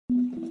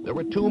There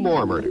were two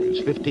more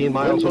murders 15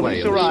 miles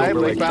away. When police arrived,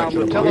 they found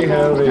the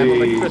telephone and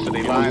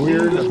electricity line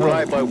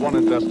described by one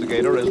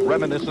investigator as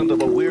reminiscent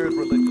of a weird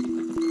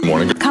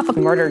religion.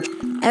 Couple murder.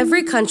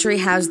 Every country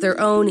has their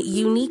own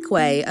unique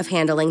way of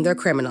handling their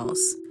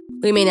criminals.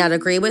 We may not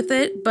agree with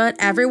it, but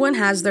everyone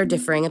has their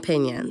differing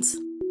opinions.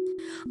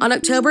 On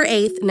October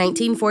 8,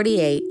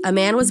 1948, a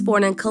man was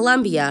born in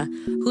Colombia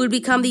who would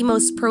become the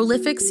most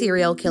prolific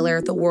serial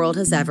killer the world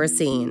has ever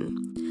seen.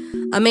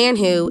 A man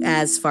who,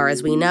 as far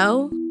as we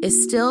know,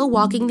 is still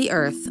walking the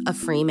earth a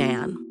free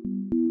man.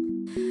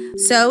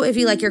 So, if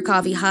you like your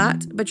coffee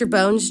hot, but your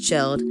bones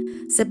chilled,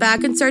 sit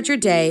back and start your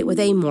day with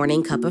a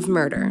morning cup of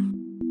murder.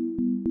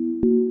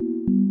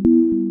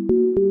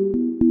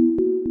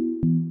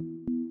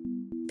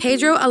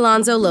 Pedro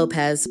Alonso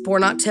Lopez,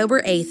 born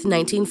October 8,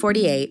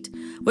 1948,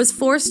 was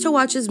forced to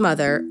watch his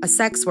mother, a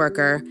sex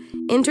worker,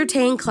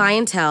 entertain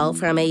clientele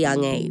from a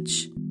young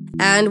age.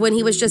 And when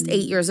he was just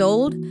 8 years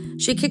old,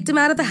 she kicked him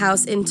out of the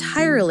house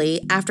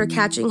entirely after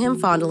catching him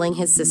fondling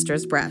his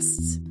sister's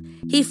breasts.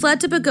 He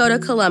fled to Bogota,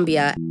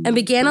 Colombia, and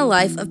began a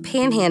life of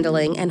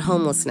panhandling and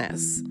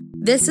homelessness.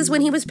 This is when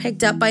he was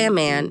picked up by a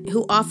man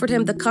who offered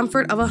him the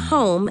comfort of a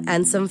home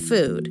and some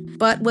food,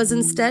 but was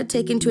instead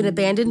taken to an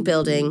abandoned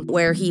building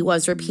where he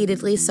was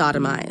repeatedly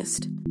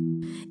sodomized.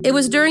 It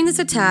was during this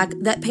attack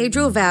that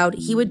Pedro vowed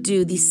he would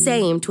do the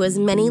same to as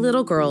many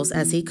little girls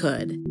as he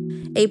could,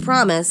 a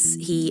promise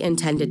he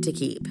intended to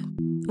keep.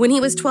 When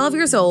he was 12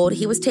 years old,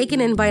 he was taken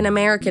in by an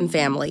American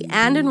family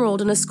and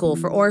enrolled in a school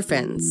for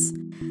orphans.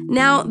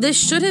 Now, this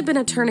should have been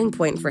a turning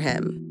point for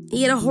him.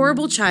 He had a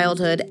horrible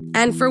childhood,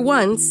 and for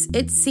once,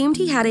 it seemed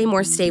he had a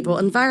more stable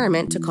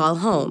environment to call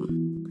home.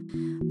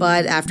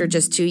 But after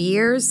just 2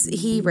 years,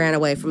 he ran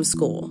away from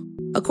school.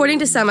 According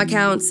to some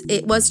accounts,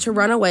 it was to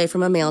run away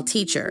from a male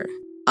teacher.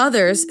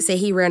 Others say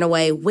he ran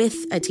away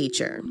with a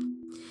teacher.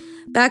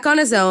 Back on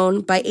his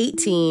own, by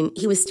 18,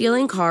 he was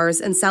stealing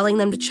cars and selling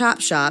them to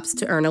chop shops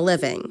to earn a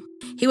living.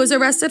 He was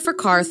arrested for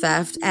car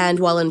theft and,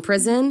 while in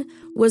prison,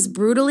 was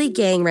brutally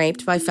gang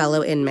raped by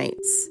fellow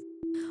inmates.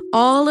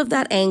 All of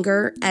that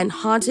anger and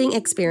haunting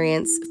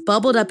experience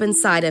bubbled up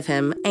inside of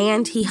him,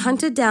 and he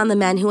hunted down the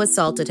men who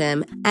assaulted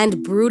him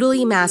and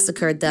brutally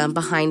massacred them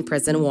behind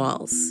prison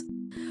walls.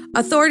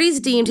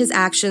 Authorities deemed his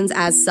actions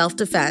as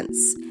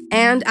self-defense,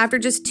 and after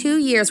just 2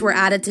 years were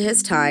added to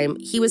his time,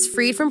 he was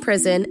freed from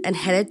prison and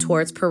headed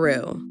towards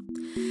Peru.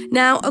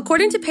 Now,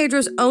 according to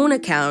Pedro's own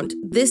account,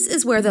 this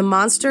is where the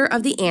monster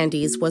of the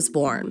Andes was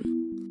born.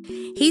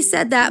 He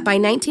said that by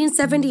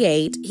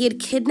 1978, he had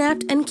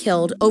kidnapped and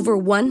killed over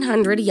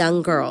 100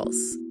 young girls.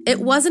 It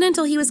wasn't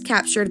until he was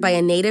captured by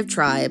a native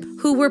tribe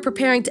who were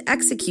preparing to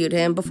execute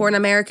him before an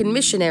American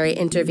missionary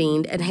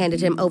intervened and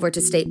handed him over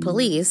to state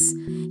police,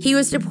 he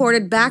was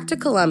deported back to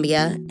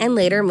Colombia and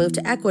later moved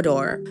to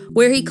Ecuador,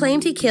 where he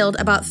claimed he killed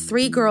about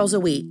 3 girls a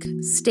week,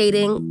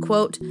 stating,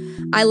 quote,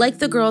 "I like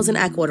the girls in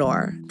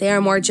Ecuador. They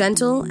are more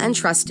gentle and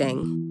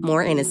trusting,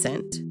 more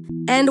innocent."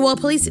 And while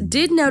police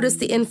did notice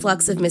the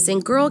influx of missing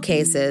girl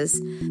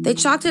cases, they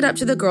chalked it up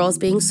to the girls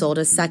being sold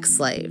as sex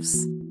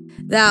slaves.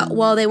 That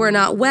while they were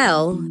not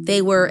well,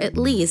 they were at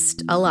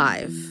least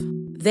alive.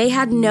 They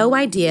had no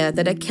idea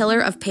that a killer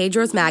of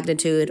Pedro's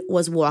magnitude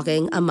was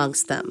walking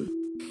amongst them.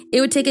 It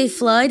would take a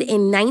flood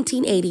in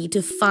 1980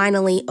 to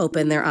finally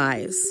open their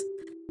eyes.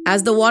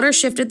 As the water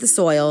shifted the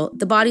soil,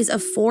 the bodies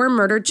of 4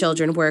 murdered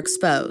children were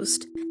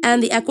exposed,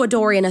 and the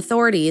Ecuadorian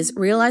authorities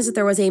realized that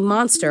there was a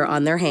monster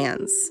on their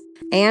hands.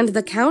 And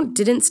the count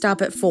didn't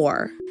stop at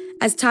 4.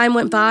 As time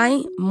went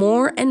by,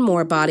 more and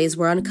more bodies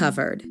were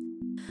uncovered.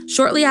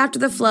 Shortly after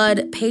the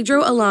flood,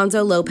 Pedro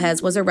Alonso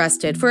Lopez was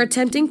arrested for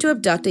attempting to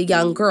abduct a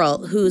young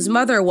girl whose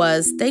mother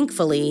was,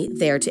 thankfully,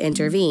 there to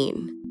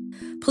intervene.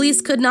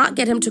 Police could not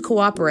get him to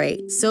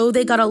cooperate, so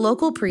they got a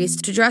local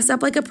priest to dress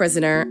up like a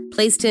prisoner,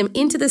 placed him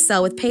into the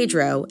cell with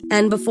Pedro,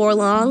 and before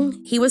long,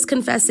 he was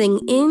confessing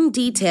in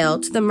detail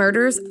to the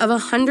murders of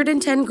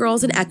 110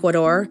 girls in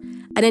Ecuador,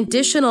 an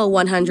additional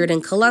 100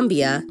 in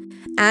Colombia,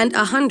 and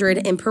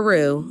 100 in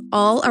Peru,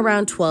 all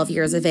around 12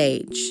 years of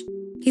age.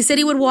 He said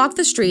he would walk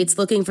the streets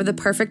looking for the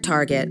perfect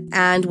target,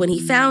 and when he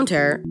found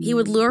her, he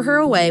would lure her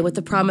away with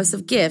the promise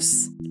of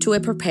gifts to a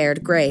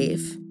prepared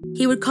grave.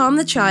 He would calm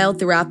the child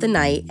throughout the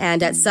night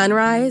and at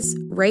sunrise,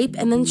 rape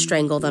and then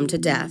strangle them to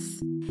death.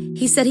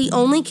 He said he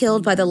only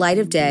killed by the light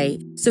of day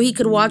so he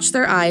could watch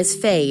their eyes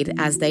fade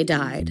as they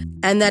died,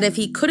 and that if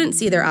he couldn't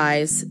see their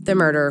eyes, the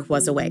murder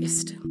was a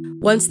waste.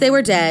 Once they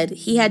were dead,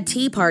 he had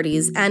tea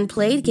parties and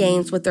played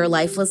games with their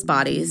lifeless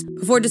bodies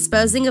before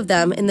disposing of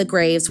them in the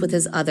graves with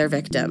his other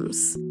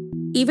victims.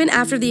 Even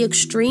after the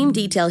extreme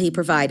detail he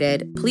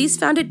provided, police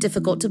found it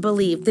difficult to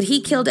believe that he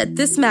killed at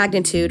this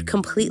magnitude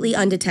completely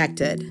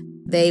undetected.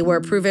 They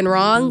were proven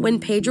wrong when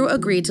Pedro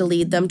agreed to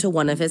lead them to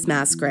one of his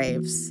mass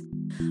graves.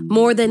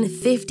 More than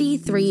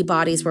 53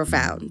 bodies were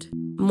found,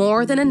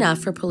 more than enough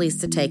for police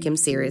to take him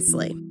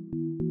seriously.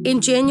 In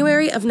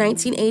January of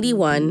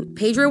 1981,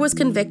 Pedro was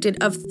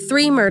convicted of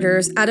 3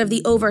 murders out of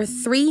the over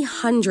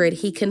 300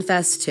 he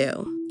confessed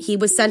to. He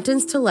was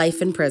sentenced to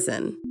life in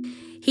prison.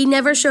 He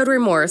never showed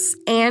remorse,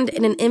 and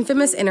in an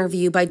infamous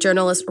interview by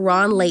journalist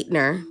Ron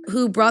Leitner,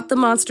 who brought the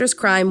monstrous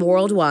crime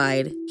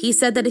worldwide, he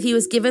said that if he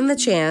was given the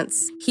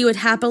chance, he would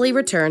happily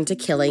return to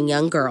killing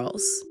young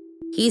girls.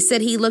 He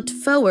said he looked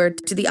forward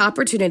to the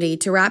opportunity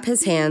to wrap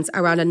his hands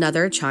around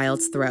another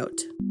child's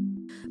throat.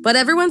 But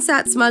everyone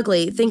sat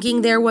smugly,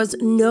 thinking there was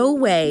no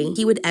way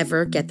he would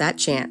ever get that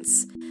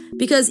chance.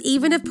 Because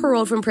even if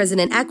paroled from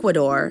prison in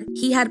Ecuador,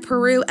 he had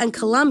Peru and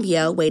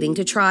Colombia waiting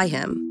to try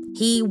him.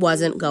 He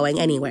wasn't going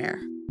anywhere.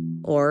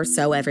 Or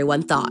so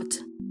everyone thought.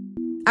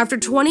 After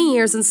 20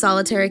 years in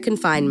solitary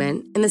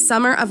confinement, in the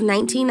summer of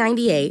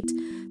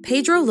 1998,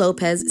 Pedro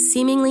Lopez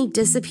seemingly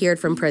disappeared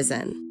from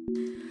prison.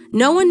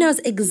 No one knows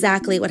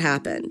exactly what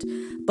happened,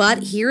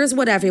 but here's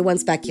what everyone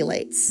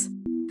speculates.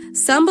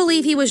 Some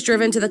believe he was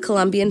driven to the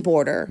Colombian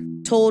border,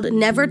 told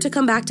never to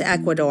come back to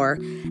Ecuador,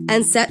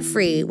 and set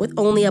free with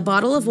only a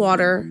bottle of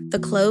water, the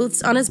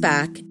clothes on his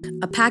back,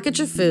 a package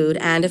of food,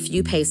 and a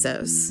few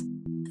pesos.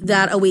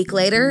 That a week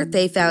later,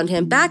 they found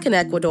him back in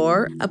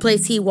Ecuador, a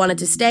place he wanted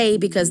to stay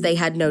because they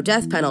had no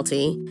death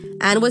penalty,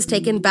 and was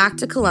taken back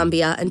to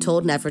Colombia and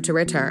told never to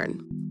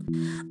return.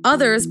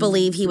 Others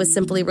believe he was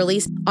simply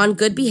released on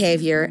good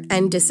behavior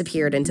and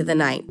disappeared into the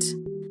night.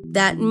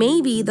 That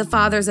maybe the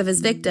fathers of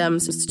his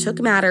victims took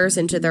matters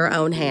into their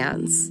own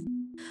hands.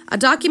 A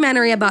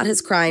documentary about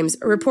his crimes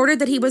reported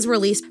that he was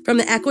released from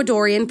the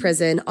Ecuadorian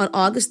prison on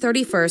August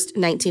 31st,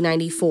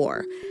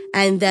 1994,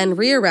 and then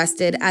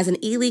rearrested as an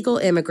illegal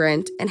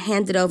immigrant and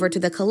handed over to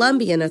the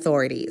Colombian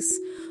authorities,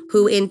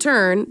 who in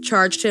turn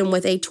charged him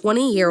with a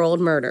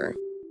 20-year-old murder.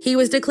 He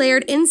was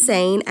declared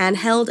insane and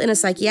held in a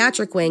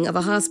psychiatric wing of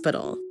a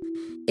hospital.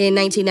 In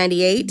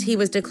 1998, he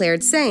was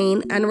declared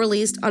sane and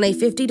released on a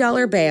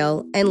 $50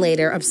 bail and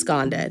later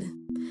absconded.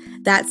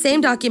 That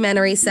same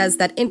documentary says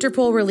that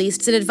Interpol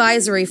released an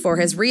advisory for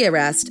his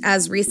rearrest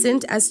as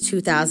recent as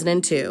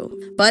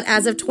 2002. But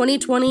as of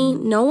 2020,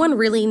 no one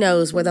really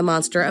knows where the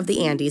monster of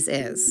the Andes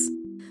is,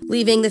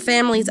 leaving the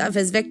families of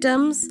his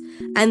victims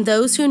and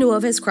those who knew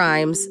of his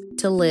crimes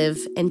to live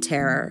in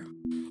terror.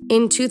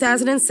 In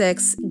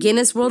 2006,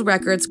 Guinness World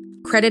Records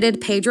credited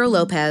Pedro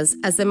Lopez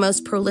as the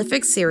most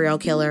prolific serial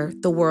killer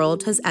the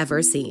world has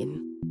ever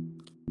seen.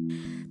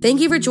 Thank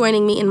you for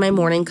joining me in my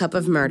morning cup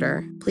of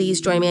murder.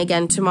 Please join me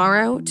again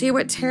tomorrow to hear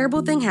what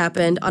terrible thing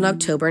happened on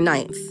October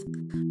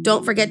 9th.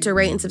 Don't forget to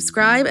rate and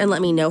subscribe and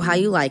let me know how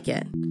you like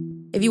it.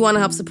 If you want to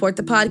help support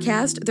the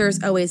podcast,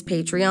 there's always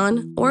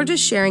Patreon or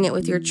just sharing it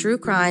with your true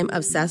crime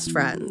obsessed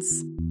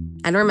friends.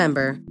 And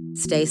remember,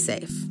 stay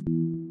safe.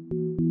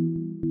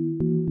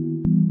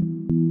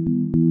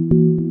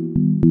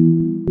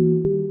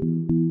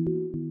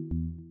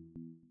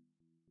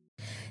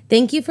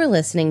 Thank you for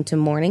listening to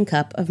Morning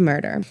Cup of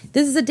Murder.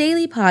 This is a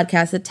daily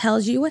podcast that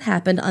tells you what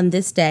happened on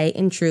this day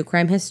in true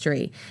crime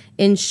history,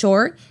 in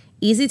short,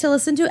 easy to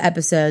listen to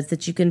episodes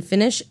that you can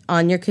finish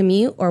on your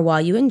commute or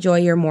while you enjoy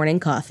your morning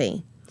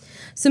coffee.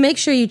 So make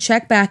sure you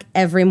check back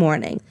every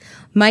morning.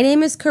 My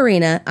name is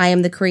Karina. I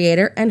am the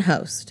creator and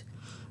host.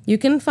 You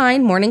can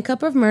find Morning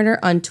Cup of Murder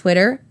on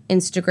Twitter,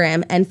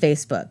 Instagram, and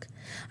Facebook.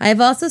 I have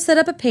also set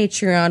up a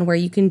Patreon where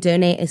you can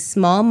donate a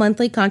small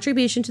monthly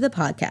contribution to the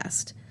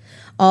podcast.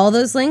 All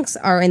those links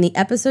are in the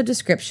episode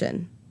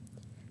description.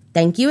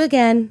 Thank you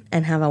again,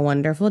 and have a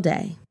wonderful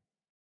day.